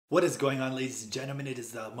What is going on, ladies and gentlemen? It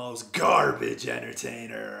is the most garbage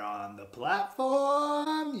entertainer on the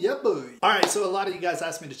platform. Yeah, boy. Alright, so a lot of you guys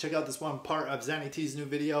asked me to check out this one part of Zanny T's new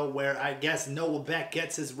video where I guess Noah Beck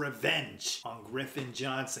gets his revenge on Griffin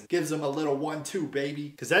Johnson. Gives him a little 1-2, baby.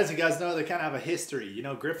 Because as you guys know, they kind of have a history. You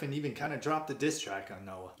know, Griffin even kind of dropped a diss track on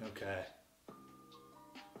Noah. Okay.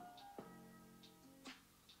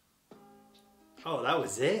 Oh, that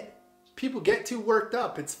was it? People get too worked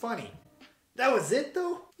up. It's funny. That was it,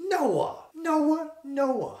 though?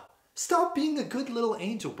 Noah. Stop being a good little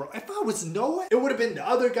angel, bro. If I was Noah, it would have been the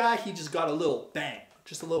other guy. He just got a little bang.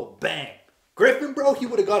 Just a little bang. Griffin, bro, he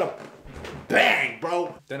would have got a bang,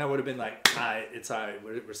 bro. Then I would have been like, alright, it's alright.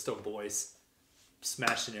 We're still boys.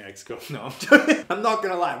 Smashing your ex-girlfriend. No, I'm joking. I'm not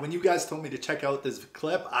gonna lie. When you guys told me to check out this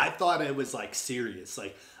clip, I thought it was like serious.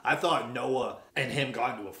 Like, I thought Noah and him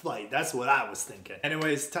got into a fight. That's what I was thinking.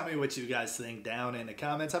 Anyways, tell me what you guys think down in the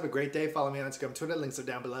comments. Have a great day. Follow me on Instagram, Twitter. Links are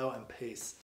down below, and peace.